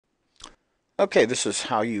Okay, this is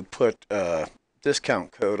how you put a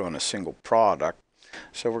discount code on a single product.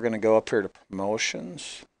 So we're going to go up here to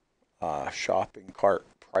promotions, shopping cart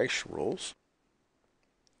price rules,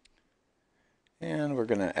 and we're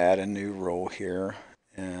going to add a new rule here.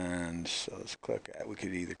 And so let's click, we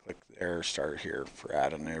could either click there or start here for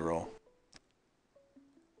add a new rule.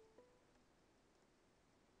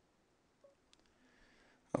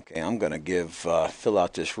 Okay, I'm going to fill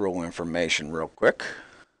out this rule information real quick.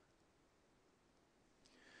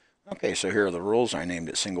 Okay, so here are the rules. I named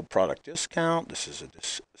it single product discount. This is a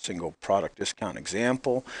single product discount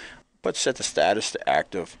example, but set the status to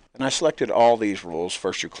active. And I selected all these rules.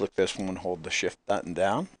 First you click this one, hold the shift button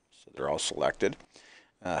down, so they're all selected.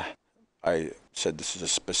 I said this is a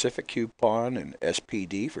specific coupon and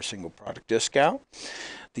SPD for single product discount.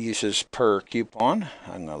 The uses per coupon,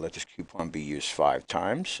 I'm going to let this coupon be used 5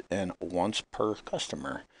 times and once per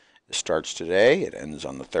customer. It starts today, it ends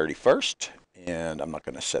on the 31st, and I'm not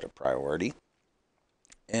going to set a priority.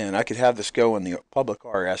 And I could have this go in the public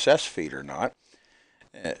RSS feed or not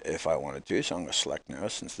if I wanted to, so I'm going to select no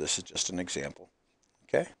since this is just an example.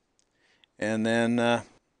 Okay, and then I'm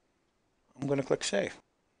going to click save.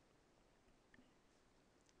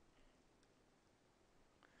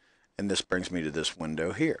 And this brings me to this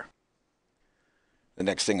window here. The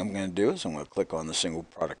next thing I'm going to do is I'm going to click on the single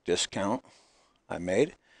product discount I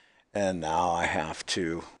made, and now I have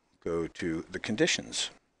to go to the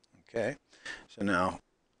conditions. Okay, so now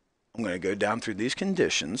I'm going to go down through these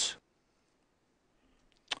conditions,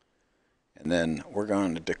 and then we're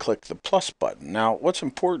going to click the plus button. Now what's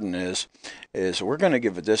important is we're going to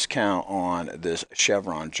give a discount on this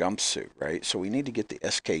chevron jumpsuit, right? So we need to get the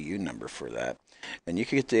SKU number for that. And you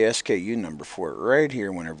can get the SKU number for it right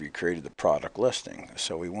here whenever you created the product listing.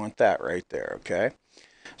 So we want that right there, okay?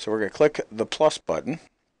 So we're going to click the plus button.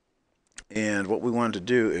 And what we want to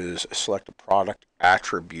do is select a product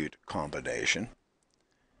attribute combination.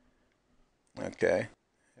 Okay,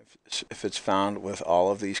 if it's found with all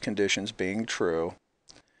of these conditions being true.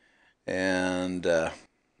 And what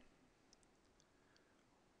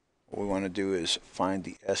we want to do is find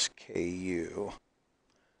the SKU.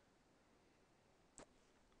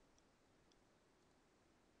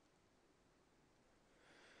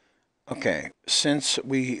 Okay, since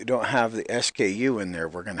we don't have the SKU in there,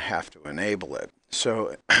 we're going to have to enable it.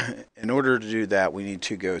 So in order to do that, we need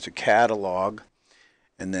to go to Catalog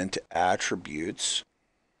and then to Attributes,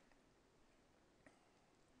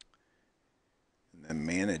 and then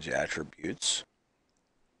Manage Attributes.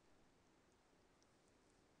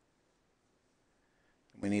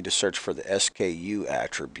 We need to search for the SKU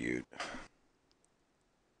attribute.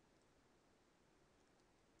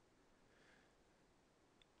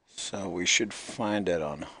 So we should find it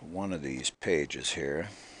on one of these pages here.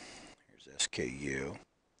 Here's SKU. So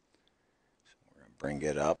we're going to bring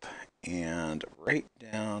it up, and right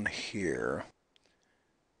down here,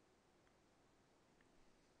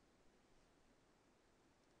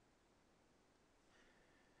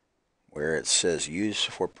 where it says use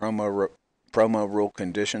for promo rule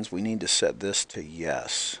conditions, we need to set this to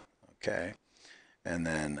yes. Okay, and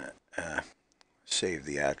then save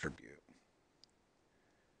the attribute.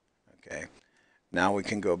 Okay, now we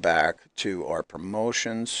can go back to our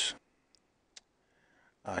promotions,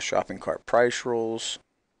 shopping cart price rules,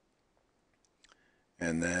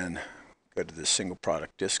 and then go to the single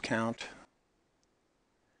product discount,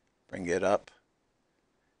 bring it up,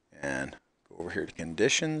 and go over here to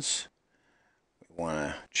conditions. We want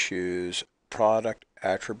to choose product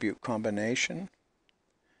attribute combination,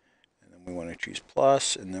 and then we want to choose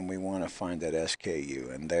plus, and then we want to find that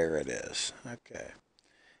SKU, and there it is. Okay.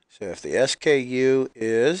 So if the SKU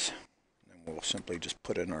is, then we'll simply just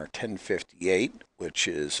put in our 1058, which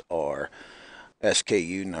is our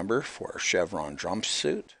SKU number for our chevron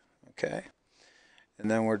jumpsuit. Okay.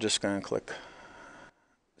 And then we're just going to click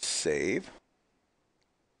save.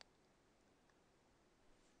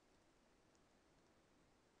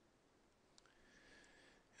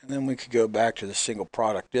 And then we could go back to the single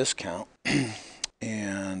product discount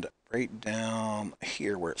and right down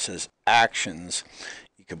here where it says actions,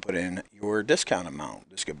 you can put in your discount amount.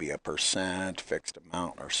 This could be a percent, fixed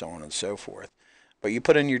amount, or so on and so forth. But you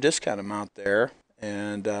put in your discount amount there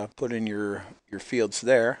and put in your fields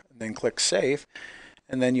there, and then click save,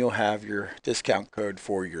 and then you'll have your discount code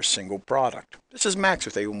for your single product. This is Max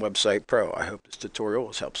with A1 Website Pro. I hope this tutorial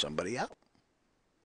has helped somebody out.